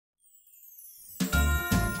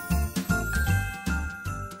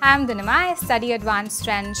I'm Dinima. I study Advanced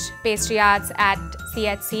French Pastry Arts at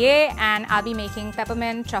CHCA, and I'll be making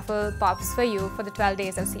Peppermint Truffle Pops for you for the 12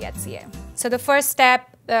 days of CHCA. So the first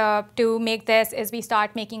step to make this is we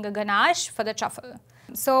start making a ganache for the truffle.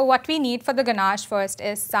 So what we need for the ganache first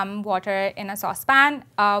is some water in a saucepan.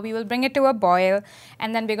 We will bring it to a boil,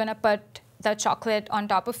 and then we're going to put the chocolate on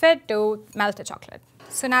top of it to melt the chocolate.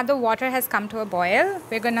 So now the water has come to a boil.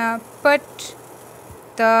 We're going to put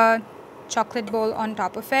the chocolate bowl on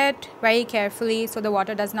top of it very carefully so the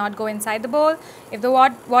water does not go inside the bowl. If the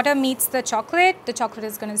water meets the chocolate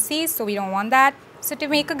is going to seize, so we don't want that. So to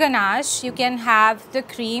make a ganache, you can have the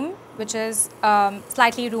cream, which is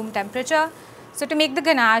slightly room temperature. So to make the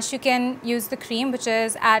ganache, you can use the cream, which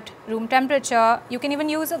is at room temperature. You can even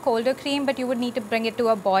use a colder cream, but you would need to bring it to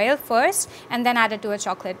a boil first and then add it to a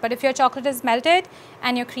chocolate. But if your chocolate is melted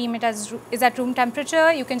and your cream is at room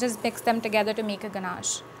temperature, you can just mix them together to make a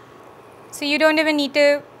ganache. So you don't even need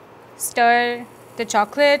to stir the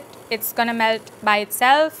chocolate. It's going to melt by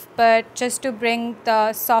itself, but just to bring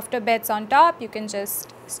the softer bits on top, you can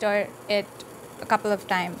just stir it a couple of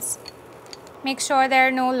times. Make sure there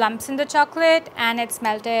are no lumps in the chocolate and it's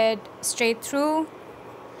melted straight through.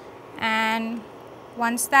 And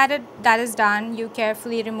once that is done, you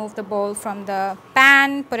carefully remove the bowl from the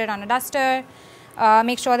pan, put it on a duster.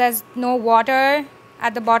 Make sure there's no water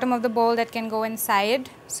at the bottom of the bowl that can go inside,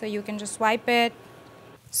 so you can just wipe it.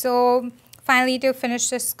 So finally, to finish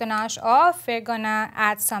this ganache off, we're gonna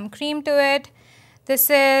add some cream to it. This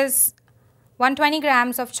is 120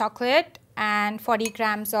 grams of chocolate and 40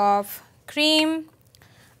 grams of cream.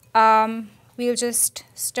 We'll just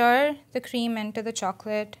stir the cream into the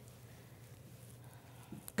chocolate.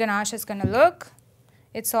 Ganache is gonna look.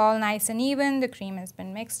 It's all nice and even. The cream has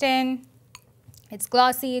been mixed in. It's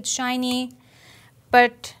glossy, it's shiny.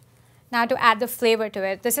 But now to add the flavor to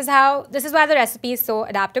it. This is why the recipe is so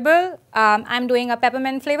adaptable. I'm doing a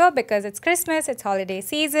peppermint flavor because it's Christmas, it's holiday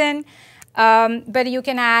season. But you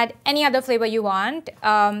can add any other flavor you want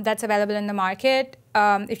that's available in the market.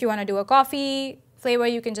 If you want to do a coffee flavor,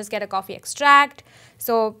 you can just get a coffee extract.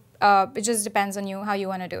 So it just depends on you how you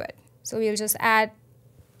want to do it. So we'll just add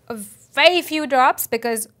a very few drops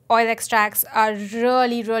because oil extracts are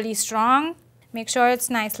really, really strong. Make sure it's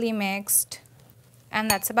nicely mixed. And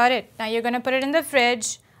that's about it. Now you're going to put it in the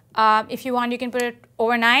fridge. If you want, you can put it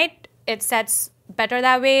overnight. It sets better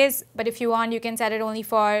that ways. But if you want, you can set it only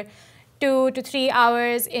for 2 to 3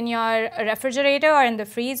 hours in your refrigerator or in the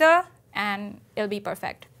freezer, and it'll be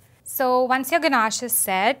perfect. So once your ganache is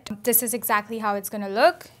set, this is exactly how it's going to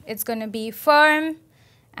look. It's going to be firm,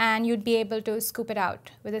 and you'd be able to scoop it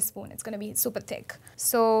out with a spoon. It's going to be super thick.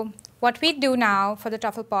 So what we do now for the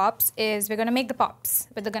truffle pops is we're going to make the pops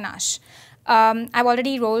with the ganache. I've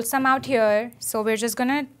already rolled some out here, so we're just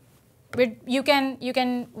gonna. You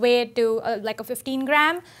can weigh it to like a 15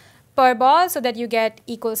 gram per ball so that you get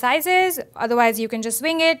equal sizes. Otherwise, you can just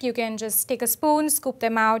wing it. You can just take a spoon, scoop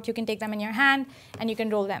them out. You can take them in your hand and you can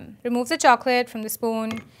roll them. Remove the chocolate from the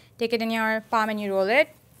spoon, take it in your palm and you roll it.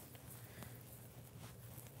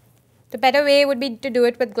 The better way would be to do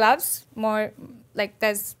it with gloves, more like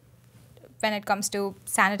there's when it comes to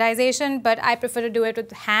sanitization, but I prefer to do it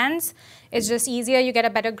with hands. It's just easier, you get a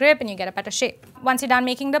better grip and you get a better shape. Once you're done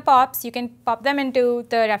making the pops, you can pop them into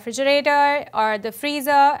the refrigerator or the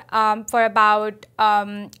freezer for about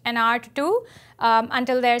an hour to 2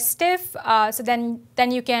 until they're stiff. So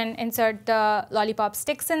then you can insert the lollipop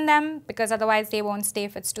sticks in them because otherwise they won't stay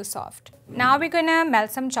if it's too soft. Now we're gonna melt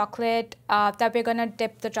some chocolate that we're gonna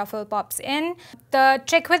dip the truffle pops in. The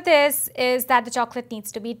trick with this is that the chocolate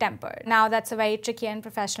needs to be tempered. Now that's a very tricky and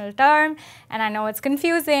professional term, and I know it's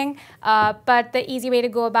confusing, but the easy way to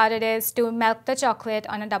go about it is to melt the chocolate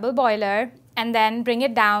on a double boiler and then bring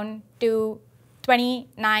it down to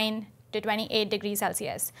 29 to 28 degrees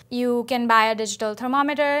Celsius. You can buy a digital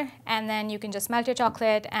thermometer and then you can just melt your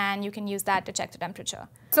chocolate and you can use that to check the temperature.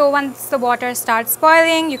 So once the water starts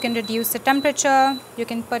boiling, you can reduce the temperature. You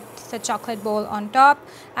can put the chocolate bowl on top.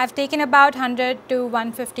 I've taken about 100 to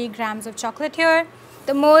 150 grams of chocolate here.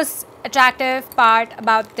 The most attractive part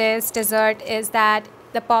about this dessert is that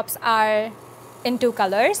the pops are in 2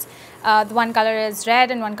 colors. The one color is red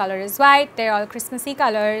and one color is white. They're all Christmassy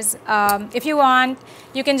colors. If you want,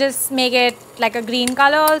 you can just make it like a green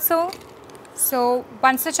color also. So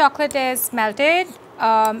once the chocolate is melted,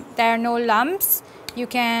 there are no lumps. You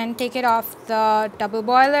can take it off the double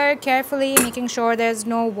boiler carefully, making sure there's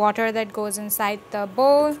no water that goes inside the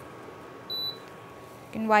bowl. You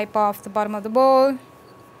can wipe off the bottom of the bowl.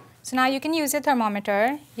 So now you can use your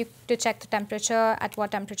thermometer to check the temperature, at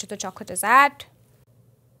what temperature the chocolate is at.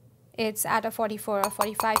 It's at a 44 or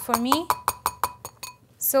 45 for me.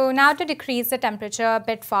 So now to decrease the temperature a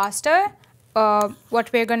bit faster,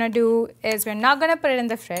 what we're going to do is we're not going to put it in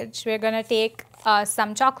the fridge. We're going to take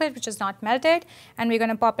some chocolate which is not melted and we're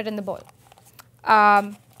going to pop it in the bowl.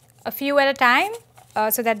 A few at a time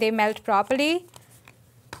so that they melt properly.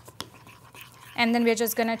 And then we're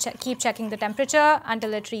just going to keep checking the temperature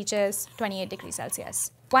until it reaches 28 degrees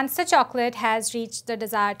Celsius. Once the chocolate has reached the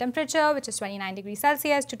desired temperature, which is 29 degrees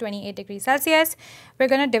Celsius to 28 degrees Celsius, we're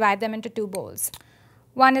going to divide them into two bowls.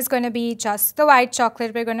 One is going to be just the white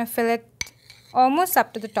chocolate. We're going to fill it almost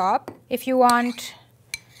up to the top. If you want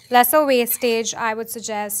lesser wastage, I would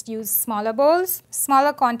suggest use smaller bowls.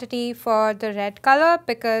 Smaller quantity for the red color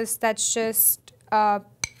because that's just,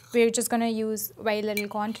 we're just going to use very little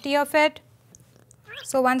quantity of it.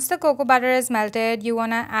 So once the cocoa butter is melted, you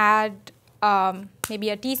want to add maybe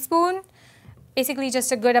a teaspoon, basically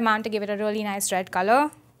just a good amount to give it a really nice red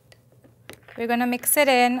color. We're going to mix it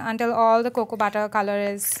in until all the cocoa butter color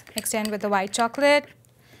is mixed in with the white chocolate.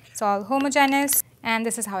 It's all homogeneous and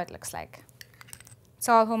this is how it looks like. It's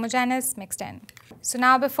all homogeneous mixed in. So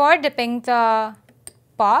now before dipping the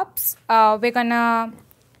pops, we're going to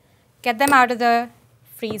get them out of the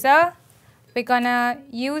freezer. We're going to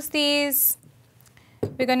use these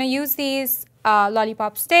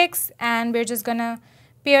lollipop sticks and we're just going to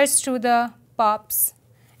pierce through the pops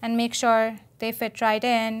and make sure they fit right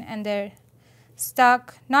in and they're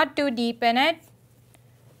stuck, not too deep in it,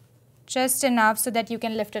 just enough so that you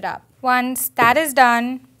can lift it up. Once that is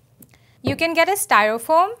done, you can get a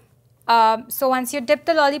styrofoam. So once you dip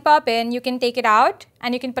the lollipop in, you can take it out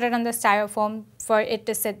and you can put it on the styrofoam for it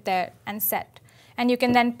to sit there and set. And you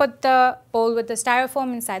can then put the bowl with the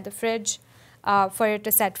styrofoam inside the fridge for it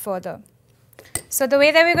to set further. So the way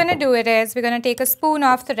that we're going to do it is we're going to take a spoon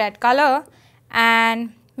of the red color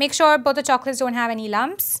and make sure both the chocolates don't have any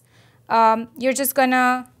lumps. You're just going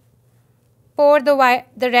to pour the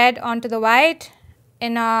red onto the white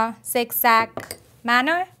in a zigzag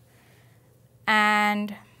manner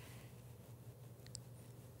and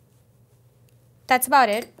that's about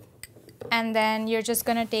it. And then you're just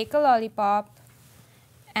going to take a lollipop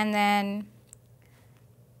and then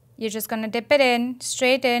you're just going to dip it in,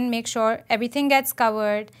 straight in, make sure everything gets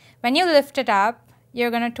covered. When you lift it up,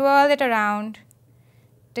 you're going to twirl it around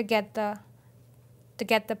to get the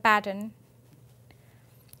pattern.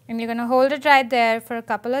 And you're going to hold it right there for a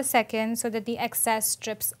couple of seconds so that the excess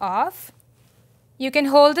strips off. You can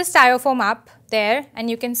hold the styrofoam up there and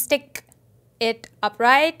you can stick it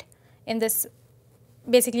upright in this,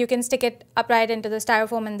 basically you can stick it upright into the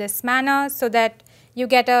styrofoam in this manner so that you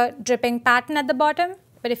get a dripping pattern at the bottom.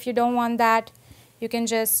 But if you don't want that, you can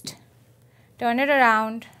just turn it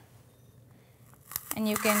around and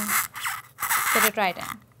you can put it right in.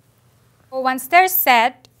 So once they're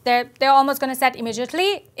set, they're almost going to set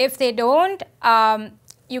immediately. If they don't,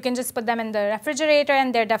 you can just put them in the refrigerator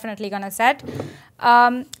and they're definitely going to set.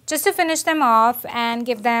 Just to finish them off and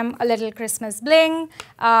give them a little Christmas bling,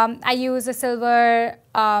 I use a silver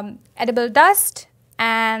edible dust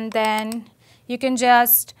and then you can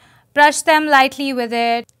just brush them lightly with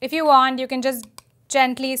it. If you want, you can just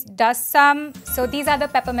gently dust some. So these are the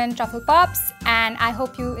Peppermint Truffle Pops and I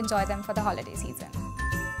hope you enjoy them for the holiday season.